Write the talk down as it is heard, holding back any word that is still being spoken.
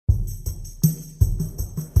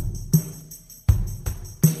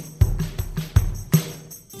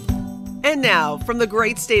And now, from the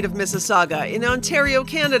great state of Mississauga in Ontario,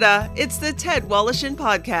 Canada, it's the Ted Woloshyn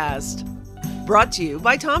Podcast. Brought to you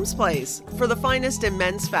by Tom's Place. For the finest in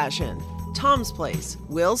men's fashion, Tom's Place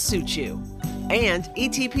will suit you. And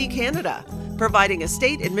ETP Canada, providing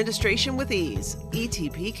estate administration with ease.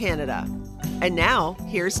 ETP Canada. And now,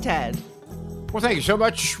 here's Ted. Well, thank you so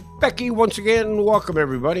much, Becky. Once again, welcome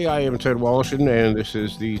everybody. I am Ted Woloshyn, and this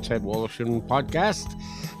is the Ted Woloshyn Podcast.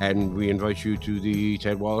 And we invite you to the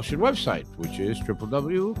Ted Woloshyn website, which is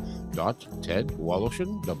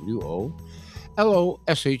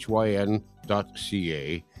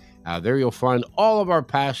www.tedwoloshyn.ca. There you'll find all of our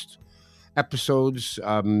past episodes,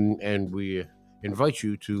 and we invite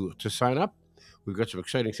you to sign up. We've got some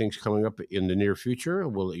exciting things coming up in the near future.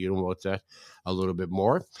 We'll let you know about that a little bit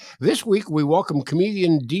more. This week, we welcome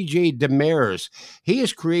comedian DJ Demers. He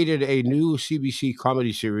has created a new CBC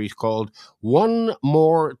comedy series called One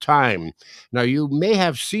More Time. Now, you may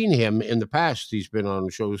have seen him in the past. He's been on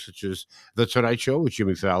shows such as The Tonight Show with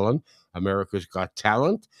Jimmy Fallon, America's Got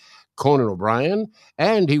Talent, Conan O'Brien,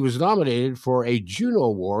 and he was nominated for a Juno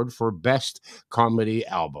Award for Best Comedy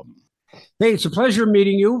Album. Hey, it's a pleasure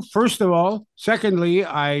meeting you, first of all. Secondly,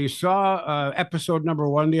 I saw episode number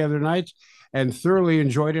 1 the other night and thoroughly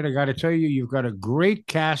enjoyed it. I got to tell you, you've got a great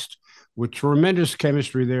cast with tremendous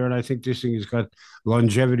chemistry there, and I think this thing has got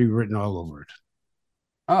longevity written all over it.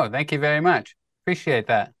 Oh, thank you very much. Appreciate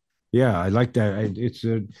that. Yeah, I like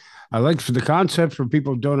that. I like for the concept for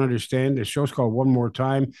people who don't understand. The show's called One More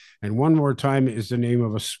Time, and One More Time is the name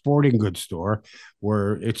of a sporting goods store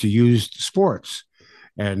where it's used sports.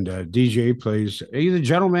 And DJ plays, are you the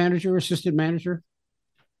general manager, assistant manager?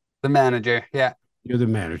 The manager, yeah. You're the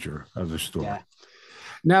manager of the store. Yeah.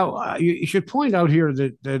 Now, you should point out here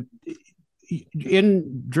that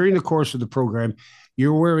during the course of the program,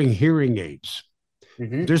 you're wearing hearing aids.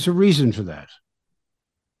 Mm-hmm. There's a reason for that.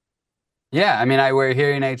 Yeah, I mean, I wear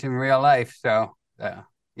hearing aids in real life, so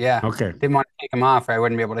yeah. Okay. Didn't want to take them off, or I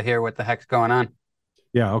wouldn't be able to hear what the heck's going on.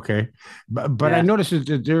 Yeah, okay. But yeah. I noticed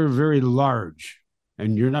that they're very large.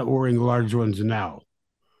 And you're not wearing large ones now.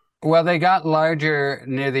 Well, they got larger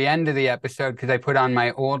near the end of the episode because I put on my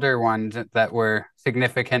older ones that were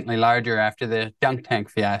significantly larger after the dunk tank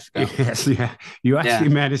fiasco. Yes, yeah. You actually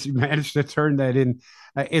managed to turn that in.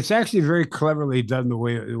 It's actually very cleverly done the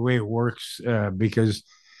way it works because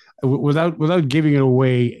without giving it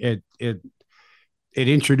away, it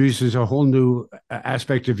introduces a whole new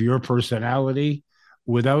aspect of your personality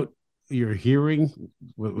without your hearing,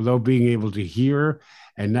 without being able to hear,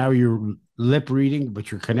 and now you're lip reading,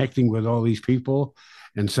 but you're connecting with all these people,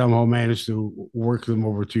 and somehow manage to work them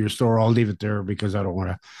over to your store. I'll leave it there because I don't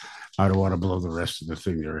want to blow the rest of the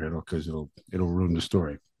thing there, because it'll ruin the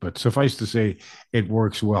story. But suffice to say, it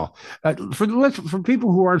works well. For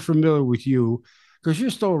people who aren't familiar with you, because you're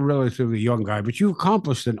still a relatively young guy, but you've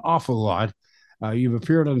accomplished an awful lot. You've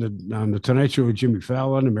appeared on the Tonight Show with Jimmy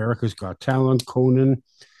Fallon, America's Got Talent, Conan.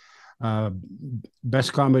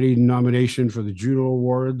 Best Comedy nomination for the Juno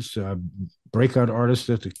Awards, Breakout Artist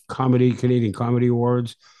at the Canadian Comedy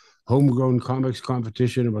Awards, Homegrown Comics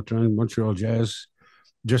Competition about Montreal Jazz,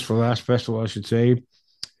 Just for Last Festival, I should say,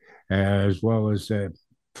 as well as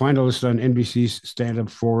finalist on NBC's Stand Up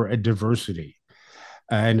for Diversity.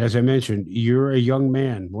 And as I mentioned, you're a young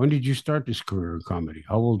man. When did you start this career in comedy?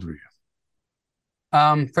 How old were you?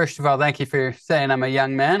 First of all, thank you for saying I'm a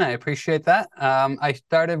young man. I appreciate that. I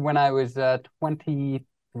started when I was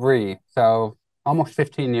 23, so almost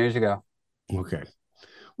 15 years ago. Okay.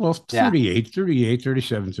 Well, 38,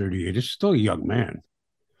 37, 38 is still a young man.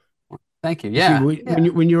 Thank you. Yeah. See,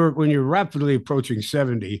 when you're rapidly approaching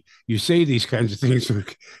 70, you say these kinds of things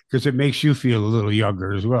because it makes you feel a little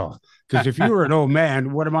younger as well. Because if you were an old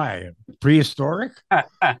man, what am I? Prehistoric?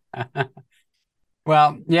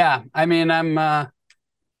 Well, yeah. I mean,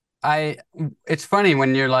 it's funny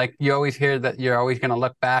when you're like, you always hear that you're always going to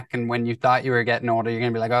look back, and when you thought you were getting older, you're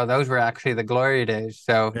going to be like, oh, those were actually the glory days.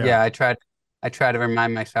 So yeah, I try to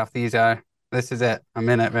remind myself this is it. I'm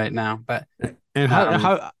in it right now. But and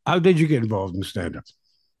how did you get involved in stand-up?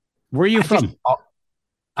 Where are you from?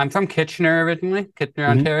 I'm from Kitchener originally,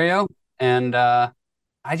 Ontario, and I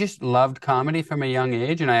just loved comedy from a young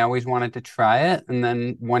age, and I always wanted to try it. And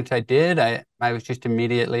then once I did, I was just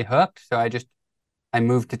immediately hooked. So I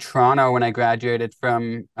moved to Toronto when I graduated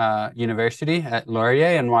from university at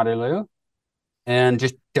Laurier in Waterloo, and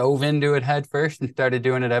just dove into it head first and started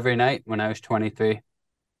doing it every night when I was 23.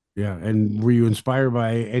 Yeah. And were you inspired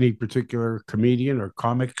by any particular comedian or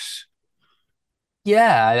comics?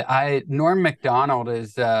 Yeah, Norm Macdonald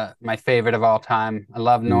is my favorite of all time. I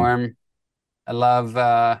love Norm. I love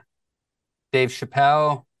Dave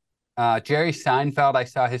Chappelle. Jerry Seinfeld, I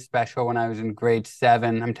saw his special when I was in grade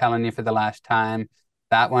 7. I'm telling you for the last time.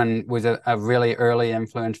 That one was a really early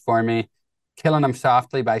influence for me. Killing 'Em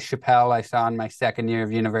Softly by Chappelle, I saw in my second year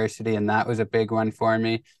of university, and that was a big one for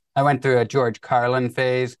me. I went through a George Carlin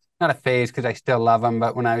phase. Not a phase because I still love him,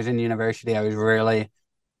 but when I was in university, I was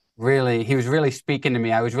he was really speaking to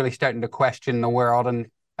me. I was really starting to question the world,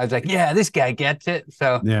 and I was like, yeah, this guy gets it.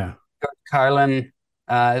 So Yeah. George Carlin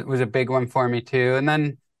was a big one for me too. And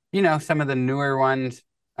then, some of the newer ones,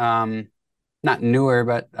 not newer,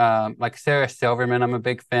 but like Sarah Silverman, I'm a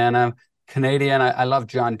big fan of. Canadian, I love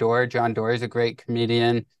John Doerr. John Doerr is a great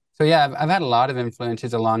comedian. So yeah, I've had a lot of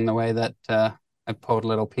influences along the way that I've pulled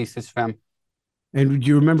little pieces from. And do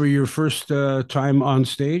you remember your first time on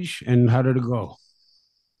stage, and how did it go?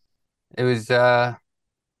 It was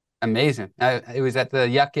amazing. It was at the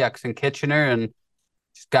Yuck Yucks in Kitchener, and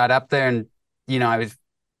just got up there, and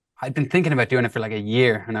I'd been thinking about doing it for like a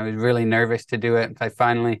year, and I was really nervous to do it. I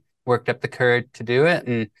finally worked up the courage to do it,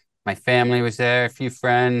 and my family was there, a few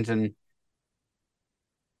friends, and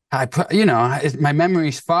my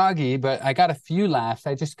memory's foggy, but I got a few laughs.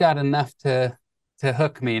 I just got enough to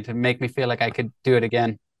hook me, to make me feel like I could do it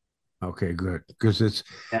again. Okay, good. Because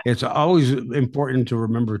Yeah. it's always important to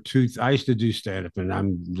remember two. I used to do stand up, and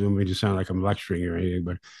I'm doing me to sound like I'm lecturing or anything,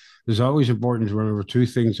 but it's always important to remember two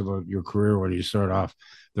things about your career when you start off: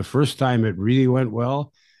 the first time it really went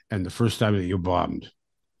well, and the first time that you bombed.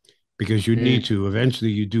 Because you need to.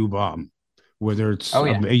 Eventually, you do bomb, whether it's Oh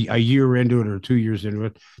yeah. a year into it or 2 years into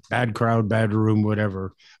it. Bad crowd, bad room,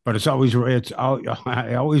 whatever. But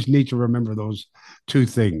I always need to remember those two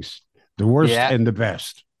things: the worst Yeah. and the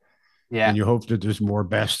best. Yeah. And you hope that there's more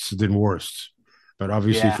bests than worsts. But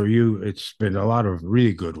obviously, Yeah. for you, it's been a lot of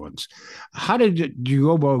really good ones. How did you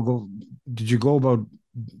go about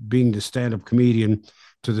being the stand-up comedian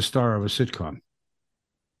to the star of a sitcom?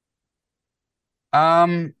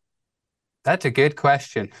 Um, that's a good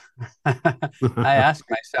question. I asked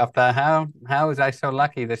myself that how was I so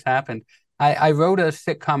lucky this happened? I wrote a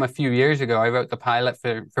sitcom a few years ago. I wrote the pilot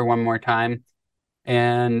for One More Time,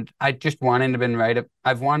 and I just wanted to been write it.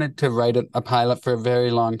 I've wanted to write a pilot for a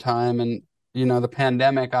very long time, and the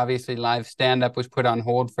pandemic, obviously live stand up was put on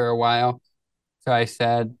hold for a while. So I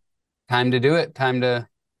said, time to do it.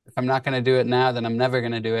 If I'm not going to do it now, then I'm never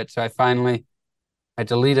going to do it. So I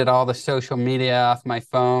deleted all the social media off my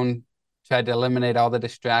phone, tried to eliminate all the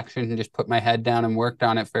distractions and just put my head down and worked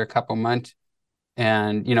on it for a couple months.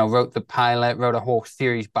 And, wrote the pilot, wrote a whole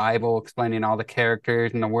series Bible explaining all the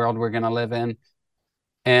characters and the world we're going to live in.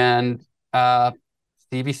 And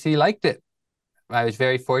CBC liked it. I was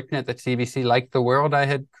very fortunate that CBC liked the world I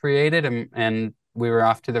had created, and we were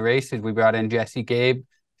off to the races. We brought in Jessie Gabe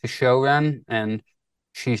to showrun, and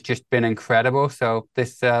she's just been incredible. So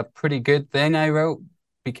this pretty good thing I wrote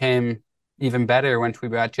became even better once we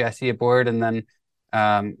brought Jessie aboard, and then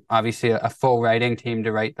obviously a full writing team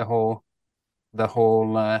to write the whole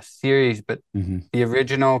series. But the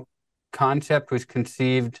original concept was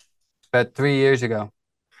conceived about 3 years ago.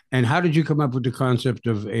 And how did you come up with the concept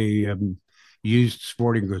of a used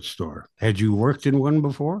sporting goods store? Had you worked in one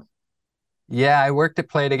before? Yeah, I worked at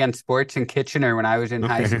Play It Again Sports in Kitchener when I was in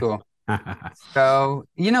high school. So,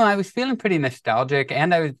 I was feeling pretty nostalgic,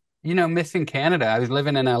 and I was, missing Canada. I was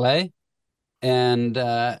living in LA, and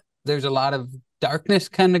there's a lot of darkness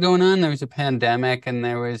kind of going on. There was a pandemic, and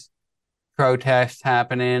there was protests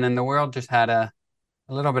happening, and the world just had a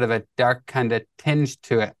little bit of a dark kind of tinge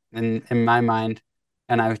to it in my mind.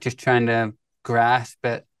 And I was just trying to grasp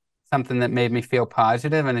at something that made me feel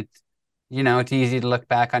positive. And it's easy to look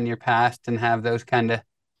back on your past and have those kind of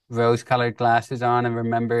rose-colored glasses on and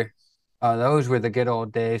remember, oh, those were the good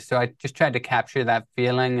old days. So I just tried to capture that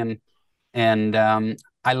feeling, and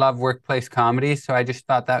I love workplace comedy, so I just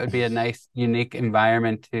thought that would be a nice, unique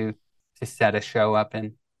environment to set a show up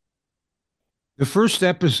in. The first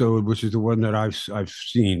episode, which is the one that I've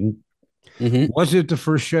seen, was it the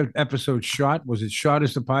first episode shot? Was it shot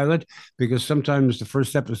as the pilot? Because sometimes the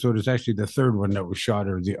first episode is actually the third one that was shot,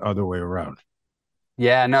 or the other way around.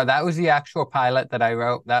 Yeah, no, that was the actual pilot that I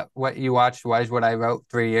wrote. That what you watched was what I wrote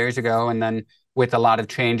 3 years ago, and then with a lot of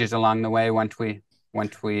changes along the way once we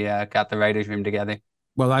got the writers' room together.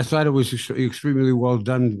 Well, I thought it was extremely well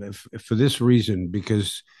done for this reason,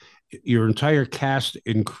 because your entire cast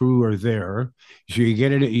and crew are there, so you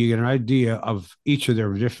get an idea of each of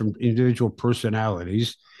their different individual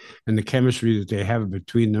personalities and the chemistry that they have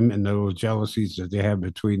between them, and the little jealousies that they have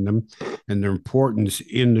between them, and their importance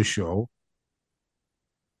in the show.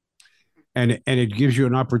 And it gives you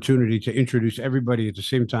an opportunity to introduce everybody at the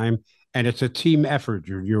same time and it's a team effort.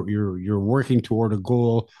 You're working toward a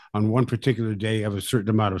goal on one particular day of a certain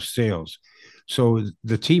amount of sales. So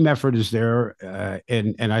the team effort is there,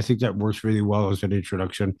 and I think that works really well as an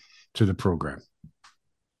introduction to the program.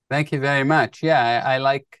 Thank you very much. Yeah, I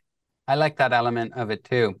like that element of it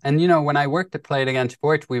too. And you know, when I worked at Play It Again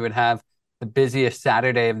Sports, we would have the busiest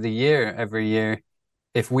Saturday of the year every year.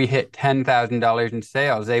 If we hit $10,000 in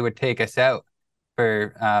sales, they would take us out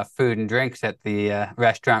for food and drinks at the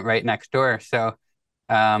restaurant right next door. So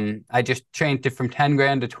I just changed it from 10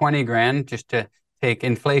 grand to 20 grand just to take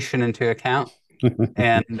inflation into account.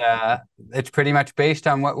 And it's pretty much based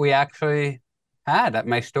on what we actually had at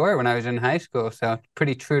my store when I was in high school. So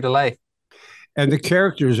pretty true to life. And the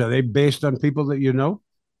characters, are they based on people that you know?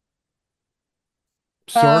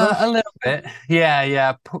 Sort of? A little bit. Yeah,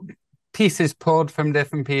 yeah. Pieces pulled from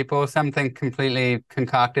different people, something completely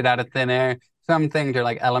concocted out of thin air. Some things are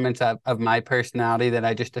like elements of my personality that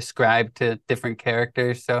I just ascribe to different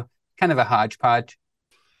characters. So kind of a hodgepodge.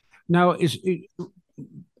 Now,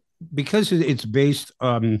 because it's based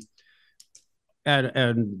and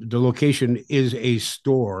the location is a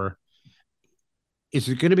store, is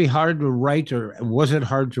it going to be hard to write, or was it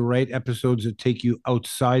hard to write episodes that take you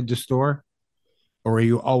outside the store, or are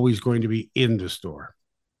you always going to be in the store?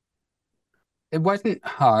 It wasn't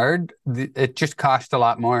hard. It just cost a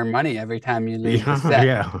lot more money every time you leave the set.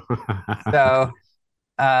 Yeah. So,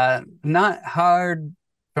 not hard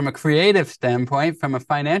from a creative standpoint. From a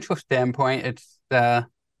financial standpoint, it's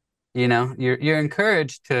you know, you're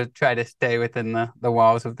encouraged to try to stay within the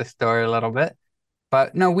walls of the store a little bit.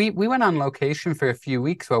 But no, we went on location for a few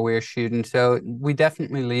weeks while we were shooting, so we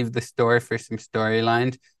definitely leave the store for some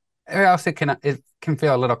storylines. Or else it can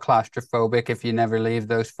feel a little claustrophobic if you never leave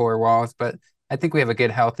those four walls. But I think we have a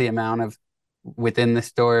good, healthy amount of within the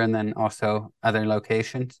store and then also other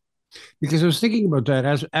locations. Because I was thinking about that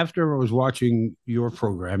after I was watching your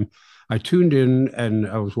program, I tuned in and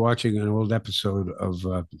I was watching an old episode of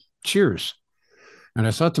Cheers, and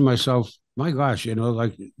I thought to myself, my gosh, you know,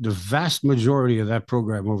 like the vast majority of that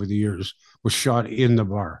program over the years was shot in the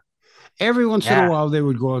bar. Every once in a while, they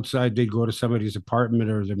would go outside. They'd go to somebody's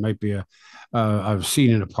apartment, or there might be a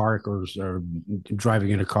scene in a park, or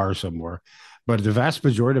driving in a car somewhere. But the vast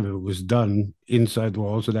majority of it was done inside the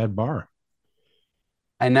walls of that bar.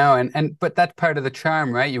 I know, but that's part of the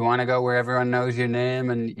charm, right? You want to go where everyone knows your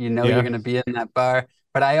name, and you know you're going to be in that bar.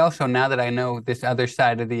 But I also, now that I know this other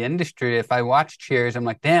side of the industry, if I watch Cheers, I'm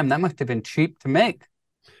like, damn, that must have been cheap to make.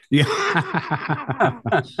 Yeah.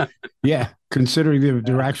 Yeah. Considering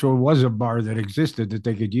there actually was a bar that existed that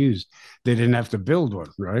they could use. They didn't have to build one,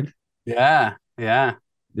 right? Yeah. Yeah.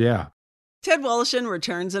 Yeah. Ted Woloshyn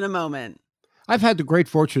returns in a moment. I've had the great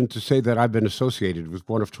fortune to say that I've been associated with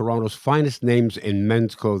one of Toronto's finest names in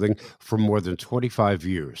men's clothing for more than 25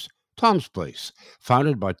 years. Tom's Place.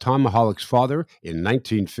 Founded by Tom Mahalick's father in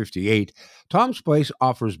 1958, Tom's Place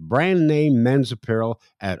offers brand name men's apparel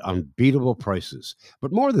at unbeatable prices.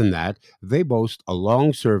 But more than that, they boast a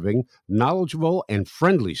long-serving, knowledgeable, and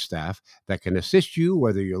friendly staff that can assist you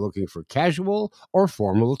whether you're looking for casual or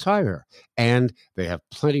formal attire. And they have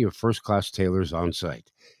plenty of first-class tailors on site.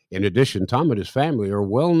 In addition, Tom and his family are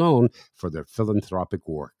well known for their philanthropic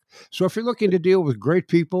work. So if you're looking to deal with great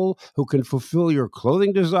people who can fulfill your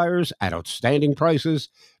clothing desires at outstanding prices,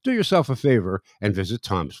 do yourself a favor and visit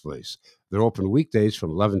Tom's Place. They're open weekdays from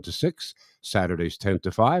 11 to 6, Saturdays 10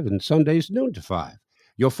 to 5, and Sundays noon to 5.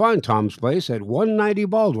 You'll find Tom's Place at 190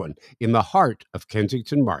 Baldwin in the heart of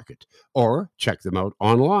Kensington Market, or check them out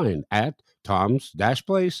online at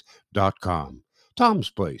toms-place.com. Tom's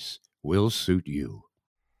Place will suit you.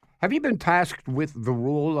 Have you been tasked with the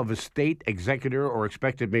role of a state executor, or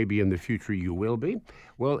expected maybe in the future you will be?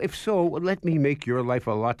 Well, if so, let me make your life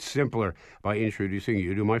a lot simpler by introducing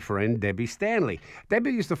you to my friend Debbie Stanley.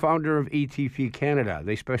 Debbie is the founder of ETP Canada.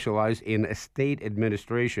 They specialize in estate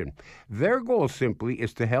administration. Their goal simply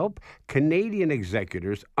is to help Canadian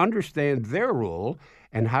executors understand their role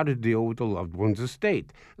and how to deal with the loved one's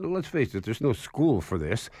estate. Let's face it, there's no school for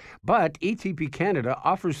this, but ETP Canada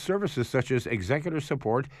offers services such as executor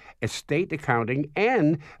support, estate accounting,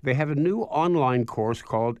 and they have a new online course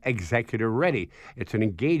called Executor Ready. It's an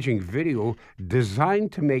engaging video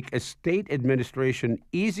designed to make estate administration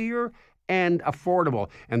easier and affordable.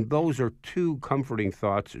 And those are two comforting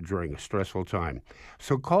thoughts during a stressful time.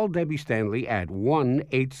 So call Debbie Stanley at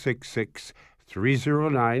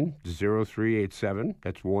 1-866-309-0387.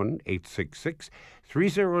 That's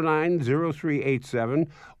 1-866-309-0387.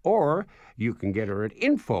 Or you can get her at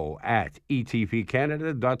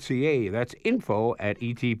info@etpcanada.ca. That's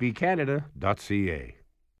info@etpcanada.ca.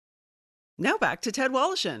 Now back to Ted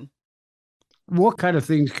Woloshyn. what kind of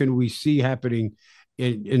things can we see happening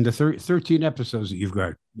in the 13 episodes that you've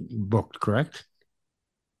got booked, correct?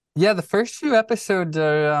 Yeah, the first few episodes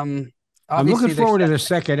are I'm looking obviously they're forward to set. the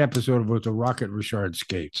second episode about the Rocket Richard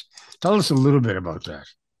skates. Tell us a little bit about that.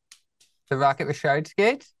 The Rocket Richard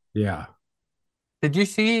skates. Yeah. Did you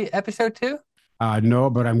see episode 2? No,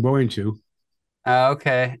 but I'm going to.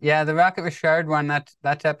 Okay. Yeah, the Rocket Richard one,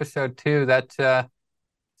 that's episode 2. That's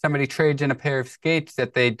somebody trades in a pair of skates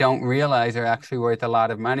that they don't realize are actually worth a lot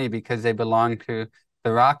of money because they belong to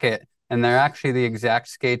the Rocket. And they're actually the exact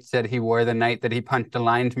skates that he wore the night that he punched a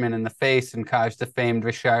linesman in the face and caused the famed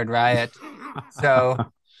Richard riot. So,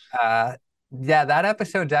 yeah, that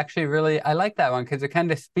episode's actually really, I like that one because it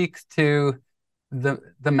kind of speaks to the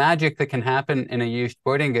magic that can happen in a used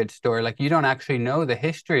sporting goods store. Like you don't actually know the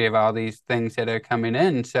history of all these things that are coming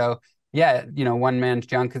in. So, yeah, one man's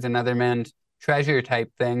junk is another man's treasure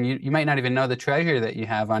type thing. You might not even know the treasure that you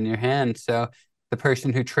have on your hands. So the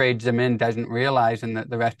person who trades them in doesn't realize, and that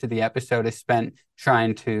the rest of the episode is spent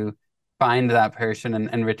trying to find that person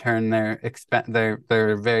and return their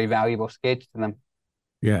very valuable skates to them.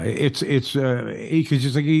 Yeah, it's because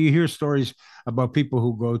it's like you hear stories about people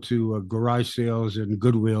who go to garage sales and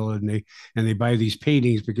Goodwill and they buy these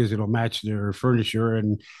paintings because it'll match their furniture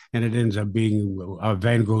and it ends up being a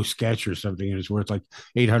Van Gogh sketch or something and it's worth like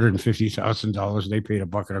 $850,000 and they paid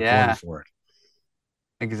 $1.25 for it.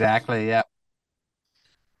 Exactly. Yeah.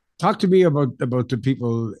 Talk to me about the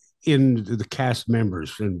people in the cast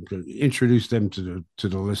members and introduce them to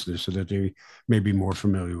the listeners so that they may be more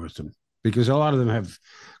familiar with them because a lot of them have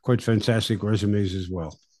quite fantastic resumes as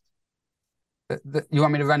well. You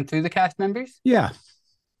want me to run through the cast members? Yeah.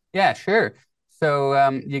 Yeah, sure.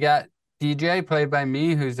 So you got DJ, played by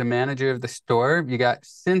me, who's the manager of the store. You got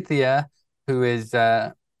Cynthia, who is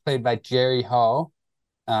played by Jerry Hall,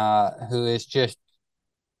 who is just,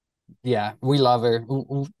 yeah, we love her.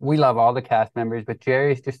 We love all the cast members, but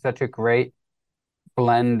Jerry's just such a great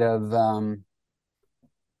blend of,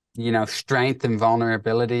 strength and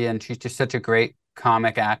vulnerability, and she's just such a great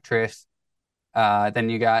comic actress. Then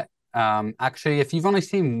you got, actually, if you've only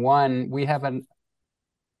seen one, we have in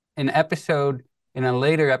a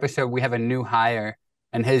later episode, we have a new hire,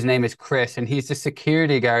 and his name is Chris, and he's the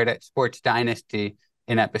security guard at Sports Dynasty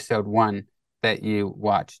in episode 1 that you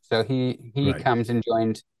watched. So he Right. comes and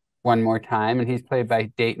joins one more time, and he's played by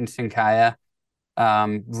Dayton Sinkaya.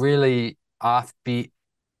 Really offbeat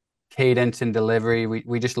cadence and delivery.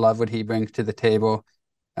 We just love what he brings to the table.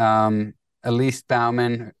 Elise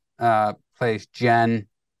Bauman plays Jen,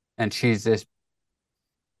 and she's this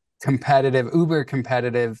uber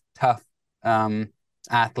competitive, tough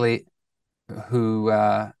athlete who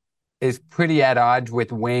is pretty at odds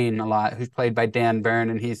with Wayne a lot, who's played by Dan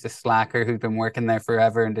Byrne, and he's the slacker who's been working there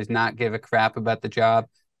forever and does not give a crap about the job.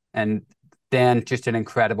 And Dan, just an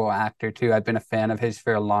incredible actor too. I've been a fan of his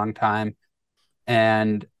for a long time.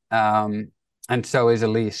 And so is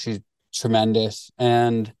Elise. She's tremendous.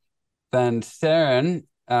 And then Saren,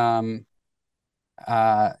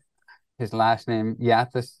 his last name,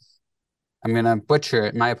 Yathis, I'm going to butcher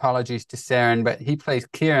it. My apologies to Saren, but he plays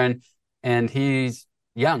Kieran, and he's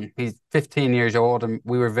young. He's 15 years old, and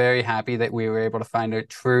we were very happy that we were able to find a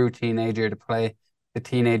true teenager to play the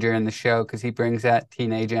teenager in the show because he brings that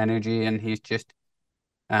teenage energy, and he's just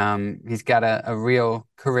he's got a real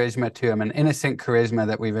charisma to him, an innocent charisma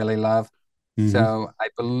that we really love. Mm-hmm. So I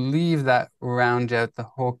believe that rounds out the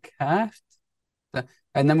whole cast.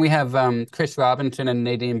 And then we have Chris Robinson and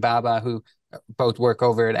Nadine Baba, who both work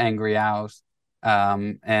over at Angry Owls.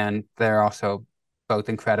 And they're also both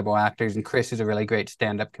incredible actors. And Chris is a really great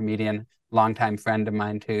stand-up comedian, longtime friend of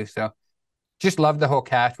mine too. So just loved the whole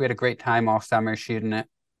cast. We had a great time all summer shooting it.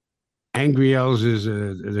 Angry Owls is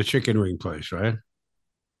the chicken wing place, right?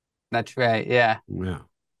 That's right. Yeah. Yeah.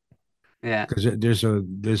 Yeah. Because there's a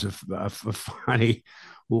funny,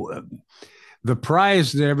 the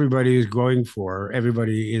prize that everybody is going for,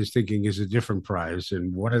 everybody is thinking is a different prize,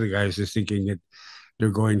 and one of the guys is thinking that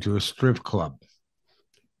they're going to a strip club.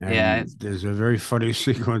 And yeah, there's a very funny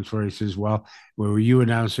sequence where he says, "Well, where you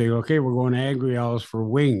announce saying, okay, we're going to Angry Owls for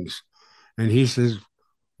wings," and he says,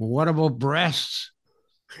 "Well, what about breasts?"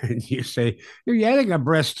 And you say, "Yeah, they got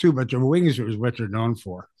breasts too, but their wings is what they're known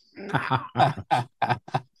for."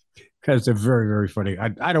 Because they're very, very funny.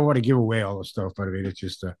 I don't want to give away all the stuff, but I mean, it's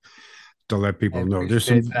just to let people know.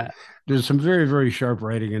 There's some very, very sharp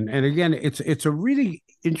writing, and again, it's a really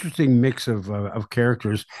interesting mix of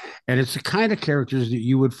characters, and it's the kind of characters that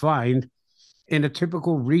you would find in a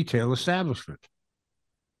typical retail establishment.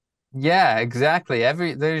 Yeah, exactly.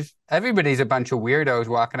 Everybody's a bunch of weirdos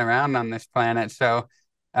walking around on this planet, so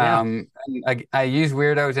Yeah. And I use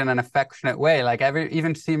weirdos in an affectionate way. Like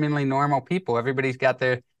even seemingly normal people, everybody's got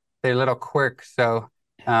their little quirks. So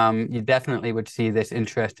you definitely would see this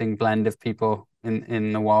interesting blend of people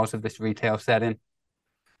in the walls of this retail setting.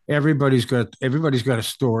 Everybody's got a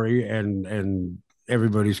story, and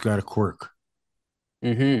everybody's got a quirk,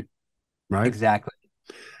 Hmm. right? Exactly.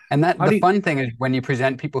 And that How the do you, fun thing is when you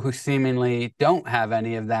present people who seemingly don't have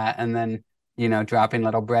any of that, and then dropping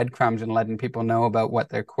little breadcrumbs and letting people know about what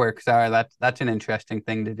their quirks are. That's an interesting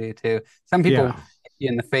thing to do too. Some people yeah, hit you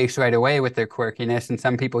in the face right away with their quirkiness, and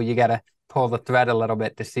some people you gotta pull the thread a little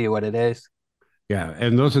bit to see what it is. yeah,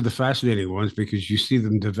 and those are the fascinating ones because you see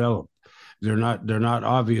them develop. They're not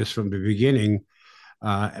obvious from the beginning,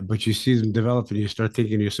 but you see them develop, and you start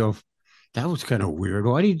thinking to yourself, "That was kind of weird.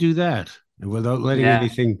 Why do you do that?" And Yeah,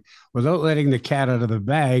 without letting the cat out of the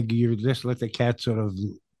bag, you just let the cat sort of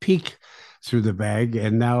peek through the bag.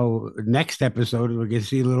 And now, next episode, we're going to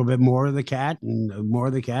see a little bit more of the cat and more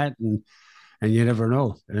of the cat, and you never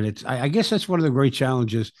know. And I guess that's one of the great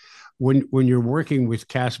challenges when you're working with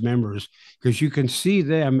cast members, because you can see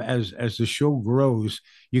them as the show grows,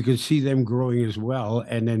 you can see them growing as well,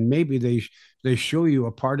 and then maybe they show you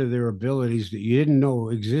a part of their abilities that you didn't know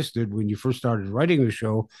existed when you first started writing the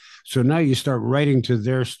show. So now you start writing to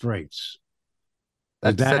their strengths.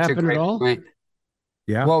 Did that's that such a happen at great all? point.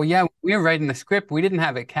 Yeah. Well, yeah, we were writing the script. We didn't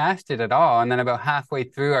have it casted at all. And then about halfway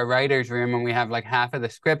through our writer's room, and we have like half of the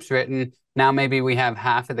scripts written. Now maybe we have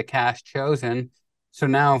half of the cast chosen. So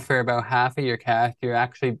now for about half of your cast, you're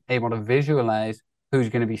actually able to visualize who's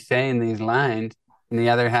going to be saying these lines. And the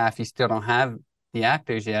other half, you still don't have the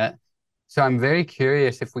actors yet. So I'm very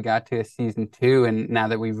curious if we got to a season two, and now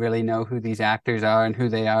that we really know who these actors are and who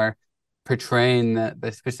they are portraying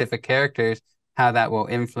the specific characters, how that will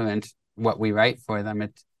influence what we write for them.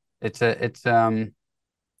 It's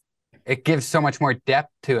it gives so much more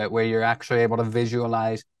depth to it where you're actually able to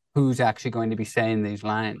visualize who's actually going to be saying these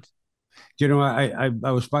lines. I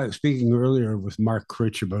was speaking earlier with Mark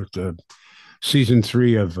Critch about season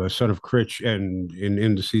three of Son of Critch, and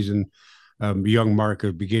in the season, young Mark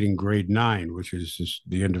would be getting grade 9, which is just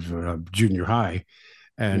the end of junior high,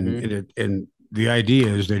 Hmm. and the idea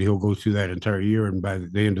is that he'll go through that entire year, and by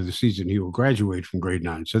the end of the season, he will graduate from grade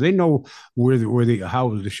 9. So they know where the how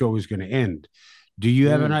the show is going to end. Do you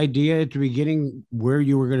have an Mm. idea at the beginning where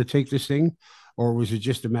you were going to take this thing, or was it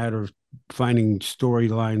just a matter of finding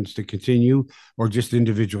storylines to continue, or just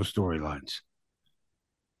individual storylines?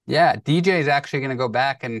 Yeah, DJ is actually going to go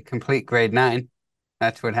back and complete grade 9.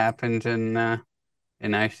 That's what happened in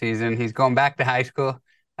our season. He's going back to high school.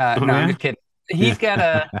 Oh No, I'm yeah, just kidding.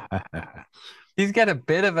 yeah. He's got a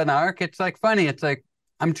bit of an arc. It's like funny. It's like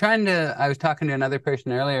I was talking to another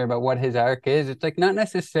person earlier about what his arc is. It's like not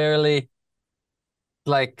necessarily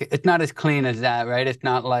like it's not as clean as that, right? It's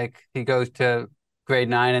not like he goes to grade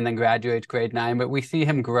 9 and then graduates grade 9, but we see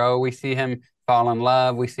him grow. We see him fall in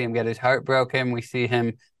love. We see him get his heart broken. We see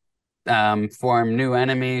him form new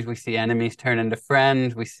enemies. We see enemies turn into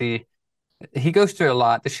friends. We see he goes through a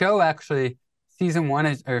lot. The show actually,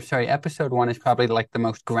 episode one is probably like the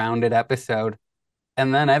most grounded episode.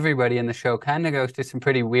 And then everybody in the show kind of goes to some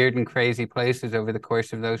pretty weird and crazy places over the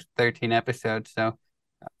course of those 13 episodes. So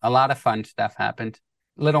a lot of fun stuff happened.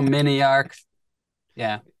 Little mini arcs.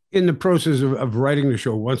 Yeah. In the process of writing the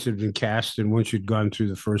show, once it had been cast and once you'd gone through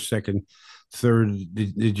the first, second, third,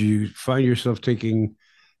 did you find yourself taking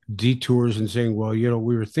detours and saying, well,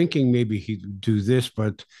 we were thinking maybe he'd do this,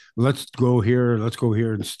 but let's go here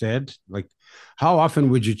instead? Like, how often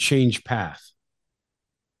would you change path?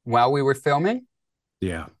 While we were filming,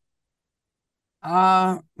 Yeah.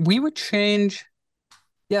 we would change.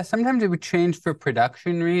 Yeah, sometimes it would change for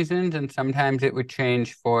production reasons, and sometimes it would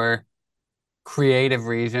change for creative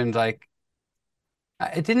reasons. Like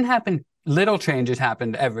it didn't happen. Little changes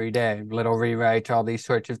happened every day, little rewrites, all these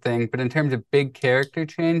sorts of things. But in terms of big character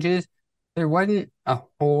changes, there wasn't a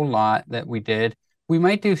whole lot that we did. We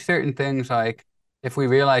might do certain things like if we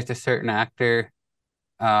realized a certain actor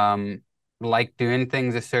um liked doing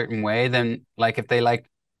things a certain way, then like if they liked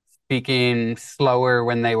speaking slower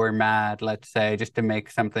when they were mad, let's say, just to make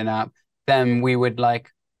something up, then we would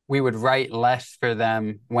write less for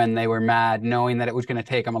them when they were mad, knowing that it was going to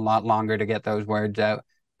take them a lot longer to get those words out.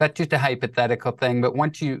 That's just a hypothetical thing, but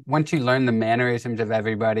once you learn the mannerisms of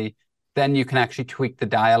everybody, then you can actually tweak the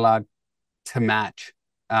dialogue to match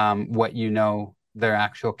what their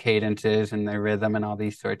actual cadence is and their rhythm and all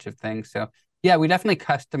these sorts of things. So yeah, we definitely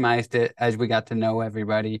customized it as we got to know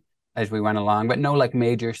everybody as we went along, but no like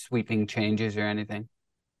major sweeping changes or anything.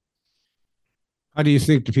 How do you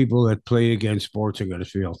think the people that play against sports are going to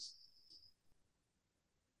feel?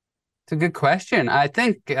 It's a good question. I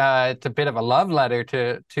think it's a bit of a love letter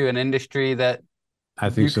to an industry that I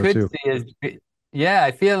think you so could too. see as, yeah,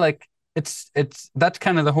 I feel like it's that's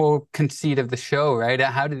kind of the whole conceit of the show, right?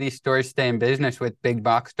 How do these stores stay in business with big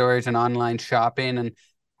box stores and online shopping,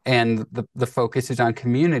 and the focus is on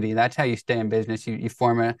community. That's how you stay in business. You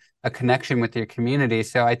form a connection with your community.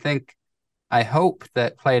 So I hope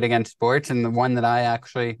that Play It Against Sports and the one that I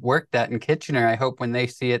actually worked at in Kitchener, I hope when they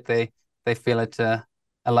see it, they feel it's a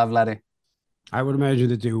love letter. I would imagine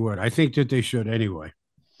that they would. I think that they should anyway.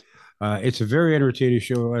 It's a very entertaining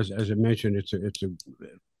show, as I mentioned. It's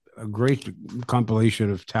a great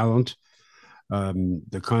compilation of talent.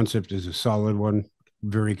 The concept is a solid one,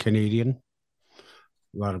 very Canadian. A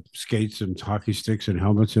lot of skates and hockey sticks and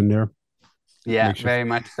helmets in there. Yeah, very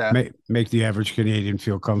much so. Make the average Canadian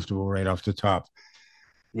feel comfortable right off the top.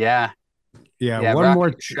 Yeah. Yeah, one Rocket more.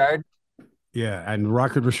 Richard. Yeah, and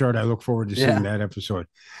Rocket Richard, I look forward to seeing that episode.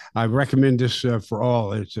 I recommend this for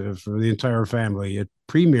all. It's for the entire family. It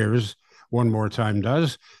premieres, one more time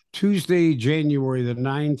does, Tuesday, January the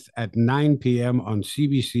 9th at 9 p.m. on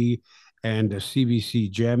CBC and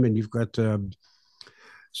CBC Gem. And you got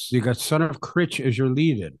Son of Critch as your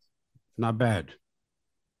lead-in. Not bad.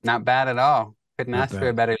 Not bad at all. Couldn't Not ask bad. for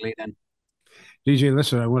a better lead-in. DJ,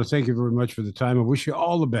 listen, I want to thank you very much for the time. I wish you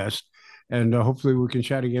all the best. And hopefully we can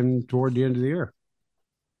chat again toward the end of the year.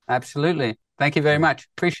 Absolutely. Thank you very much.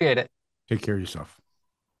 Appreciate it. Take care of yourself.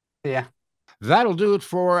 See ya. That'll do it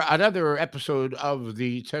for another episode of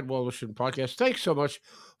the Ted Woloshyn podcast. Thanks so much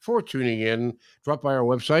for tuning in. Drop by our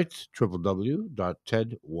website,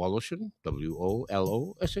 www.tedwoloshyn,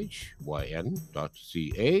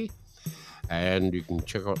 WOLOSHYN.ca. And you can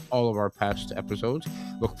check out all of our past episodes.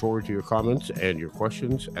 Look forward to your comments and your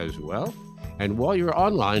questions as well. And while you're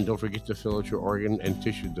online, don't forget to fill out your organ and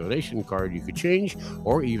tissue donation card. You could change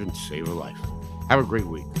or even save a life. Have a great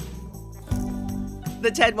week.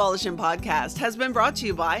 The Ted Woloshyn podcast has been brought to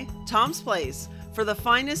you by Tom's Place. For the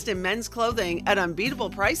finest in men's clothing at unbeatable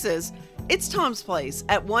prices, it's Tom's Place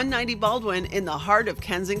at 190 Baldwin in the heart of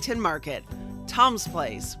Kensington Market. Tom's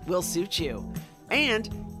Place will suit you. And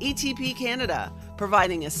ETP Canada,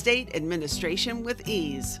 providing estate administration with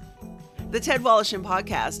ease. The Ted Woloshyn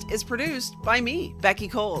podcast is produced by me, Becky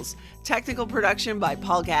Coles. Technical production by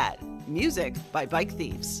Paul Gatt. Music by Bike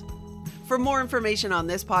Thieves. For more information on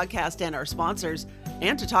this podcast and our sponsors,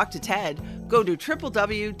 and to talk to Ted, go to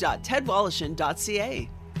www.tedwoloshyn.ca.